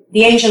to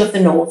the Angel of the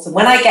North. And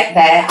when I get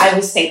there, I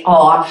always think,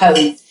 oh, I'm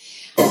home.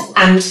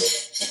 And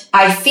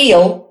I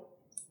feel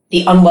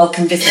the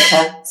unwelcome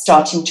visitor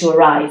starting to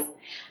arrive.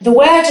 The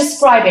way I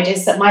describe it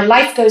is that my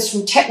life goes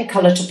from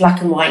Technicolor to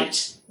black and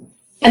white.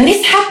 And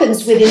this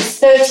happens within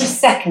 30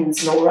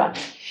 seconds, Laura.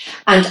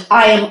 And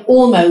I am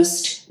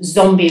almost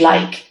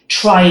zombie-like,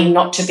 trying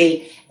not to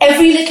be.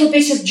 Every little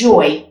bit of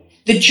joy,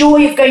 the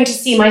joy of going to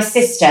see my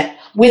sister,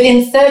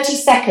 within 30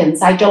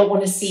 seconds, I don't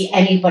want to see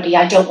anybody.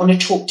 I don't want to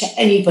talk to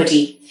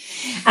anybody.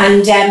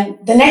 And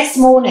the next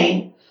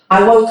morning,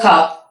 I woke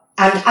up.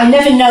 And I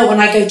never know when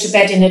I go to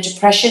bed in a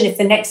depression if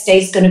the next day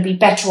is going to be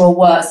better or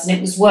worse. And it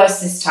was worse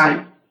this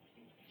time.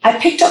 I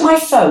picked up my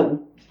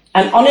phone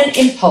and on an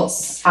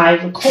impulse, I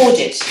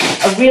recorded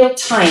a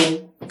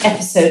real-time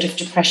episode of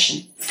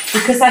depression.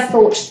 Because I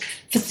thought,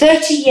 for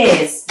 30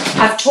 years,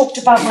 I've talked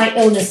about my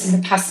illness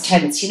in the past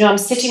tense. I'm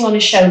sitting on a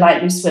show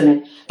like Loose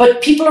Women.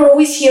 But people are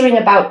always hearing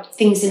about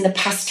things in the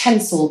past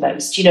tense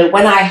almost,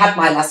 when I had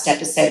my last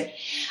episode.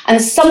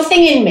 And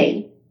something in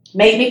me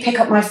made me pick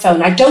up my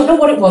phone. I don't know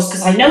what it was,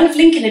 because I know if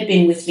Lincoln had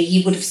been with me,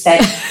 he would have said,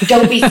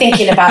 don't be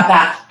thinking about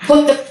that.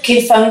 Put the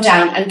kid phone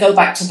down and go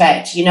back to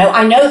bed.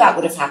 I know that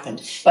would have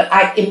happened. But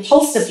I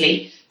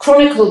impulsively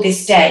chronicled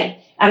this day.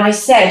 And I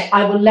said,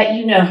 I will let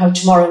you know how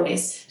tomorrow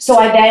is. So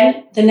I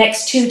then, the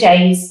next 2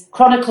 days,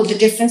 chronicled the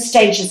different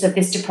stages of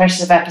this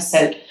depressive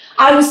episode.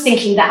 I was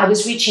thinking that I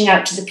was reaching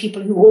out to the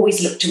people who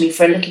always look to me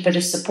for a little bit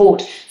of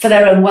support for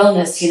their own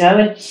wellness,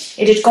 and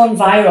it had gone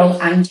viral.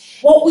 And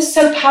what was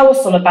so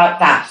powerful about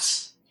that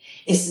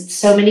is that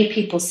so many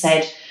people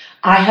said,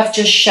 I have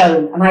just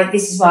shown, and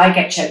this is why I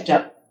get choked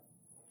up,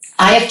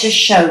 I have just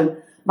shown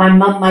my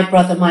mum, my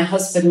brother, my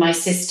husband, my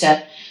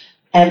sister,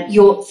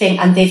 your thing,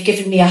 and they've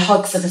given me a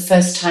hug for the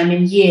first time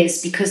in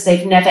years because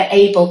they've never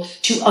able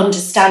to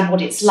understand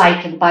what it's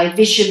like. And by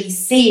visually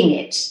seeing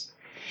it,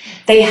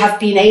 they have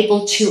been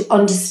able to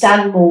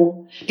understand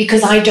more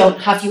because I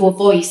don't have your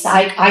voice.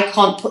 I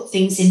can't put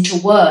things into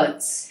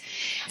words.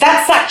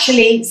 That's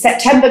actually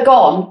September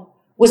gone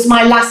was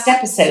my last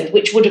episode,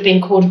 which would have been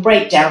called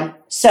Breakdown.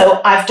 So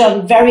I've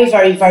done very,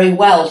 very, very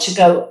well to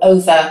go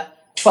over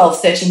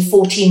 12, 13,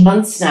 14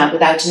 months now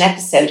without an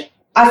episode.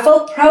 I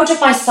felt proud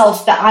of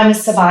myself that I'm a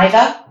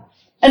survivor.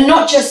 And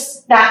not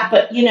just that,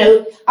 but, you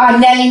know,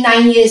 I'm nearly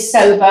 9 years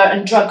sober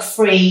and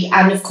drug-free.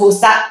 And of course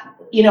that,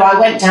 you know, I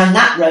went down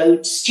that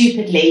road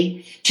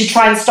stupidly to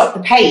try and stop the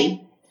pain.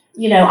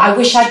 You know, I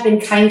wish I'd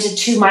been kinder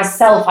to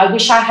myself. I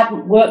wish I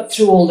hadn't worked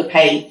through all the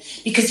pain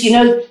because, you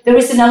know, there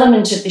is an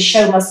element of the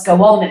show must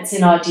go on. It's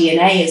in our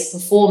DNA as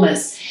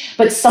performers.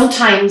 But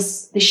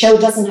sometimes the show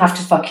doesn't have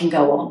to fucking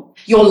go on.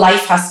 Your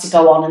life has to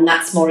go on, and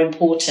that's more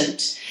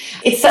important.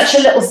 It's such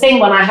a little thing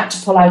when I had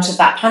to pull out of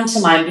that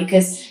pantomime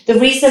because the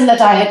reason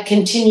that I had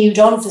continued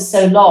on for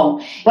so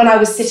long, when I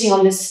was sitting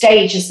on the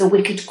stage as the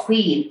Wicked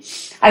Queen,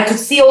 I could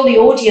see all the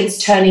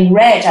audience turning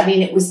red. I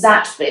mean, it was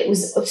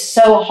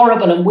so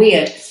horrible and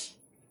weird.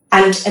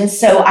 And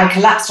so I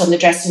collapsed on the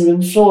dressing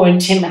room floor and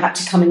Tim had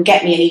to come and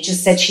get me and he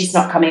just said, she's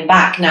not coming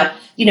back. Now,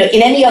 you know,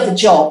 in any other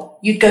job,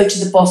 you'd go to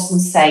the boss and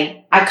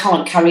say, I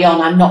can't carry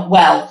on, I'm not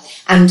well.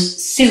 And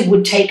Sue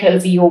would take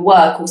over your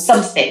work or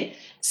something.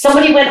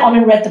 Somebody went on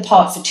and read the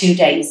part for 2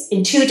 days.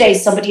 In 2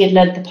 days, somebody had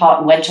learned the part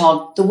and went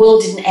on. The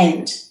world didn't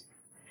end.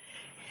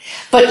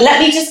 But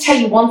let me just tell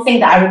you one thing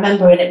that I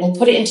remember, and it will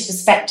put it into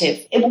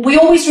perspective. We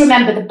always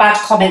remember the bad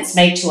comments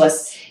made to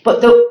us,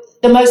 but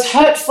the most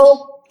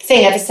hurtful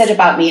thing ever said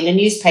about me in a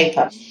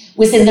newspaper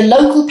was in the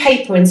local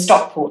paper in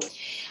Stockport.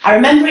 I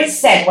remember it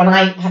said, when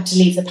I had to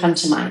leave the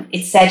pantomime,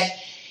 it said,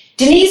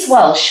 Denise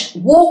Welch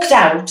walked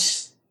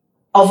out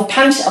of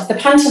the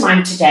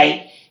pantomime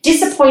today,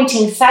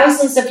 disappointing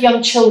thousands of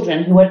young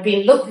children who had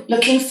been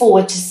looking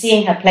forward to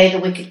seeing her play the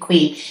Wicked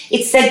Queen.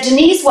 It said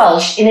Denise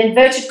Welch, in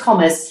inverted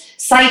commas,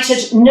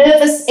 cited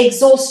nervous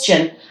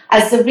exhaustion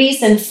as the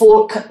reason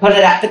for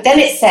that. But then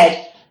it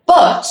said,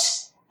 but,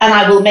 and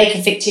I will make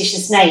a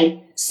fictitious name,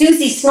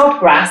 Susie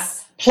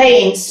Snodgrass,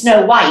 playing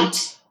Snow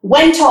White,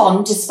 went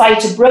on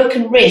despite a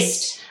broken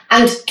wrist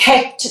and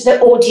kept the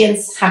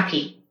audience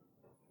happy.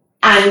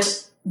 And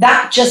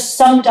that just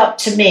summed up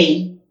to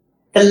me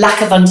the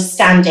lack of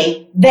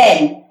understanding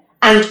then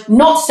and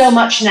not so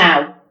much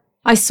now.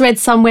 I read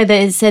somewhere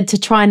that it said to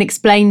try and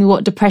explain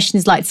what depression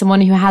is like to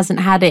someone who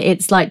hasn't had it.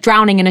 It's like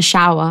drowning in a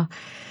shower.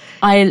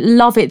 I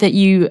love it that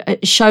you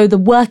show the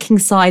working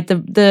side.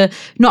 The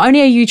not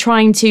only are you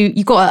trying to,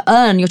 you've got to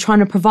earn, you're trying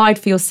to provide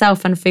for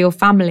yourself and for your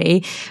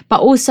family, but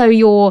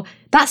also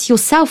that's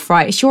yourself,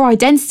 right? It's your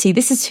identity.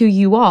 This is who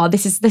you are.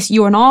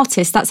 You're an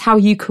artist. That's how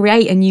you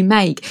create and you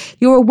make.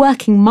 You're a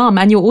working mum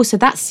and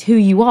that's who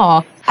you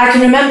are. I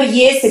can remember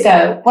years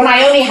ago when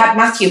I only had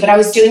Matthew, but I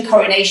was doing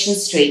Coronation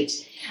Street.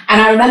 And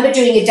I remember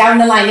doing a down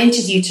the line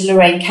interview to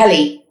Lorraine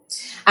Kelly.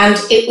 And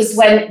it was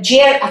when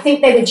I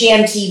think they were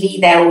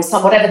GMTV there or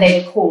whatever they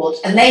were called.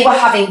 And they were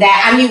having their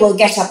annual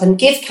Get Up and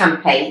Give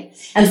campaign.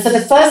 And for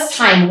the first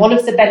time, one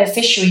of the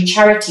beneficiary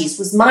charities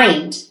was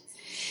Mind.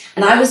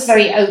 And I was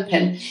very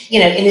open, you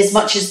know, in as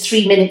much as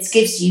 3 minutes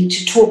gives you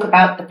to talk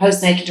about the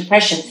postnatal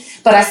depression.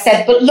 But I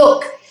said, but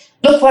look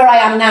where I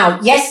am now.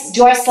 Yes,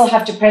 do I still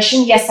have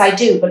depression? Yes, I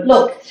do. But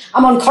look,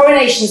 I'm on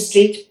Coronation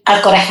Street.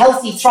 I've got a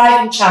healthy,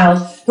 thriving child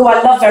who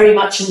I love very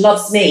much and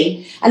loves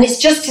me. And it's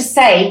just to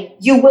say,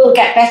 you will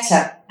get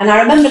better. And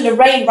I remember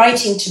Lorraine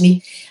writing to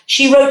me.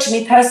 She wrote to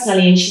me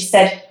personally and she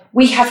said,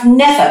 we have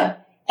never,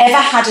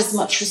 ever had as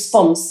much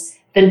response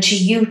than to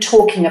you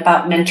talking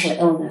about mental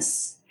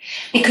illness.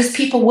 Because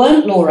people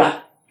weren't,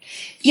 Laura.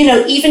 You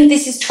know, even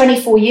this is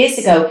 24 years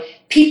ago,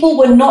 people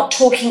were not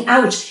talking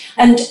out.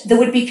 And there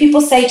would be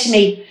people say to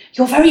me,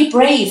 you're very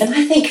brave. And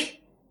I think,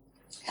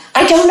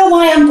 I don't know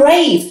why I'm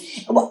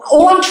brave.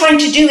 All I'm trying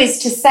to do is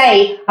to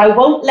say, I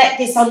won't let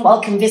this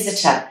unwelcome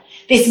visitor,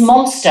 this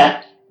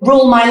monster,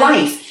 rule my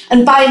life.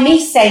 And by me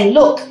saying,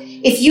 look,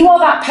 if you are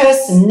that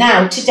person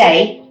now,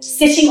 today,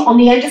 sitting on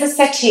the end of a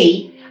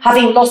settee,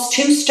 having lost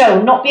 2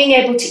 stone, not being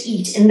able to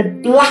eat, in the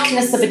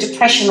blackness of a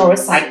depression or a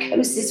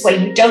psychosis where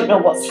you don't know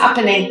what's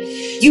happening,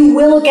 you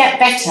will get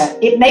better.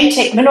 It may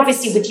take, I mean,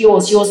 obviously with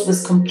yours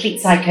was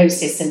complete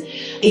psychosis, and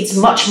it's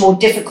much more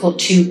difficult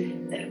to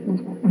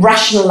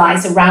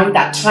rationalize around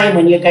that time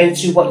when you're going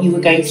through what you were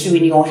going through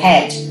in your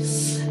head.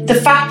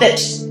 The fact that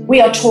we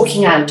are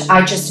talking out,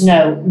 I just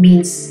know,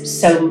 means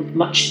so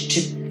much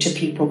to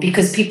people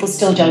because people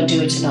still don't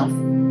do it enough.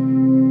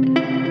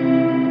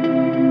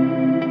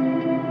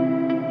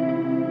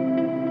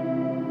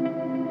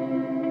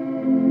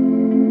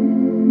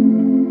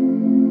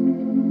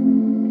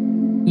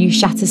 You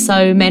shatter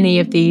so many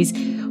of these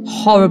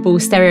horrible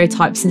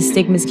stereotypes and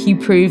stigmas. You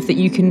prove that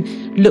you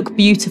can look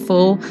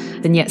beautiful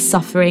and yet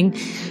suffering.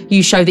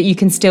 You show that you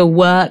can still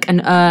work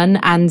and earn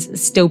and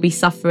still be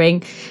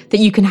suffering, that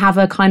you can have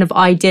a kind of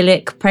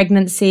idyllic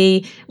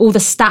pregnancy, all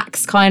the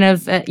stacks kind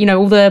of,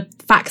 all the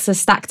facts are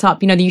stacked up,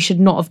 that you should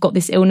not have got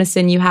this illness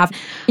and you have.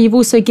 You've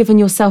also given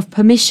yourself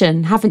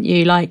permission, haven't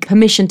you? Like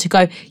permission to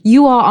go,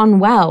 you are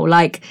unwell,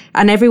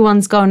 and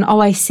everyone's gone, oh,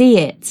 I see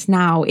it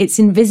now. It's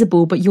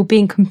invisible, but you're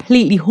being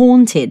completely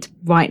haunted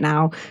right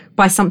now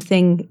by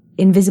something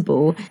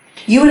invisible.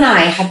 You and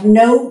I had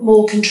no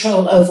more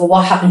control over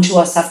what happened to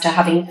us after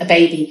having a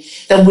baby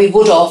than we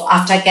would have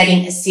after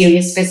getting a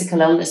serious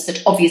physical illness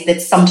that obviously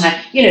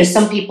sometimes,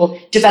 some people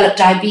develop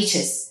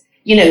diabetes,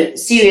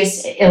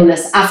 serious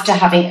illness after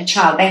having a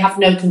child. They have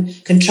no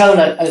control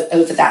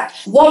over that.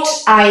 What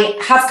I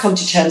have come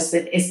to terms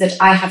with is that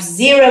I have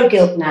zero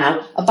guilt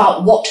now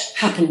about what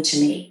happened to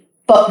me.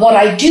 But what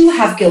I do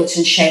have guilt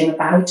and shame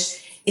about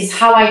is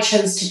how I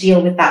chose to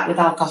deal with that with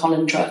alcohol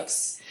and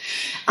drugs.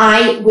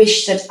 I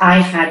wish that I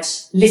had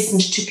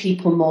listened to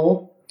people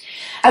more.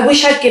 I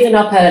wish I'd given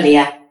up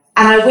earlier,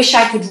 and I wish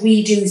I could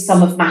redo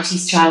some of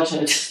Mattie's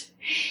childhood.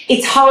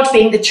 It's hard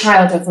being the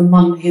child of a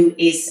mum who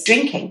is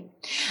drinking.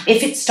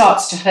 If it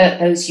starts to hurt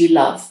those you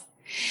love,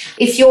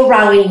 if you're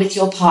rowing with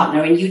your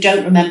partner and you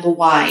don't remember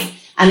why,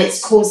 and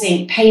it's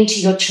causing pain to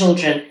your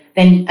children,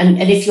 then and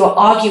if you're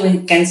arguing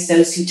against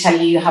those who tell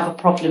you have a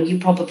problem, you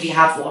probably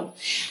have one.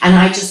 And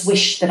I just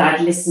wish that I'd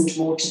listened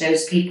more to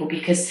those people,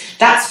 because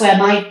that's where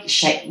my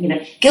shame,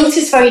 guilt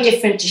is very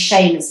different to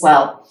shame as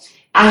well.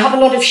 I have a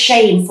lot of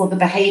shame for the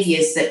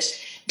behaviours that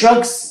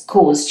drugs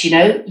caused,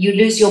 you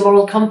lose your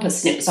moral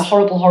compass, and it was a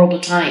horrible, horrible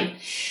time.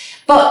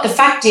 But the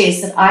fact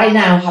is that I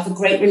now have a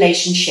great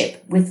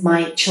relationship with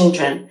my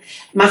children.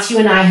 Matthew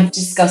and I have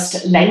discussed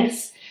at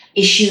length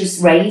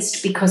issues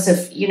raised because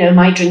of,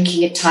 my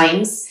drinking at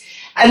times.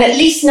 And at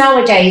least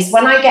nowadays,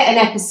 when I get an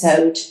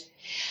episode,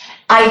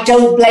 I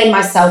don't blame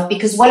myself,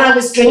 because when I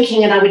was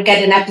drinking and I would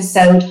get an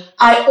episode,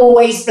 I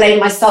always blame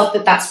myself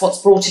that that's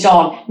what's brought it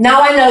on.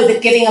 Now I know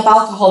that giving up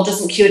alcohol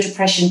doesn't cure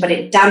depression, but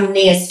it damn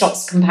near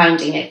stops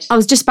compounding it. I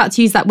was just about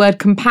to use that word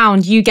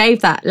compound. You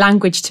gave that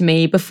language to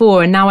me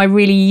before, and now I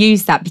really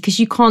use that, because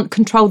you can't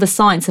control the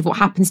science of what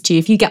happens to you.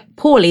 If you get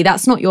poorly,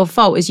 that's not your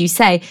fault, as you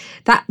say.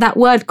 That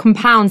word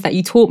compounds that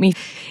you taught me,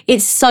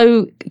 it's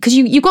so, because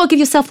you've got to give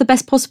yourself the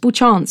best possible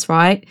chance,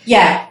 right?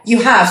 Yeah,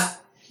 you have.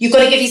 You've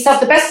got to give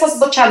yourself the best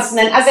possible chance. And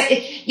then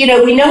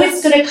we know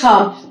it's going to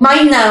come.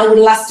 Mine now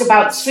will last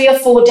about 3 or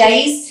 4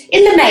 days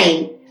in the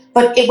main.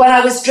 But when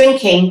I was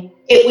drinking,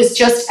 it was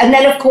just, and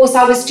then of course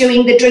I was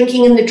doing the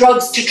drinking and the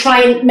drugs to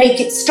try and make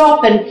it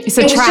stop. And it was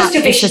just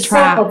a vicious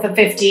cycle for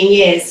 15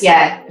 years.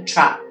 Yeah, a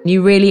trap.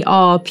 You really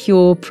are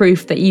pure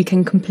proof that you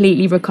can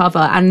completely recover.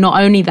 And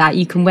not only that,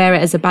 you can wear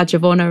it as a badge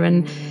of honour,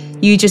 and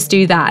you just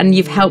do that. And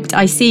you've helped,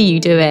 I see you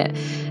do it.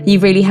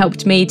 You've really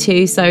helped me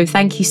too. So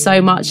thank you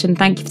so much, and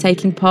thank you for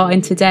taking part in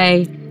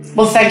today.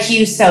 Well, thank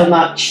you so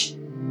much.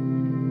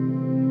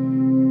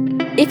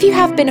 If you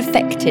have been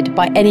affected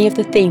by any of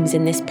the themes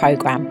in this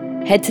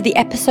programme, head to the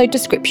episode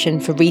description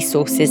for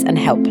resources and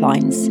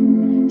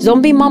helplines.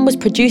 Zombie Mum was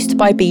produced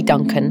by B.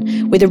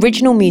 Duncan, with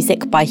original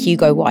music by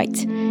Hugo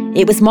White.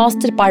 It was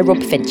mastered by Rob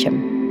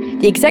Fincham.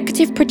 The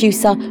executive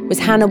producer was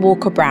Hannah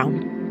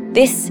Walker-Brown.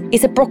 This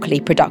is a Broccoli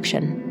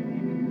production.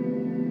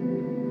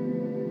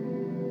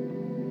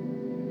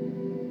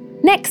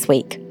 Next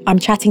week, I'm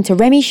chatting to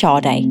Remy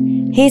Sade.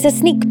 Here's a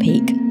sneak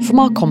peek from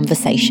our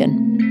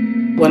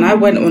conversation. When I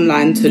went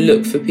online to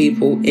look for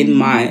people in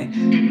my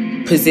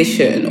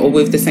position or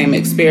with the same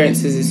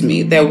experiences as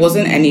me, there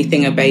wasn't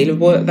anything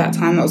available at that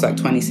time. That was like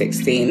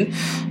 2016.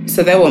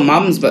 So there were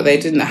mums, but they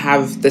didn't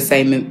have the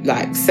same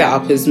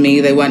setup as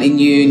me. They weren't in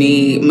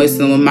uni. Most of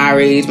them were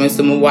married. Most of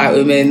them were white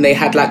women. They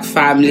had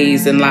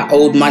families and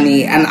old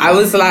money. And I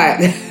was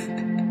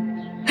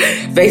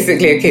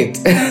basically a kid.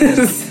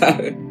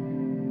 So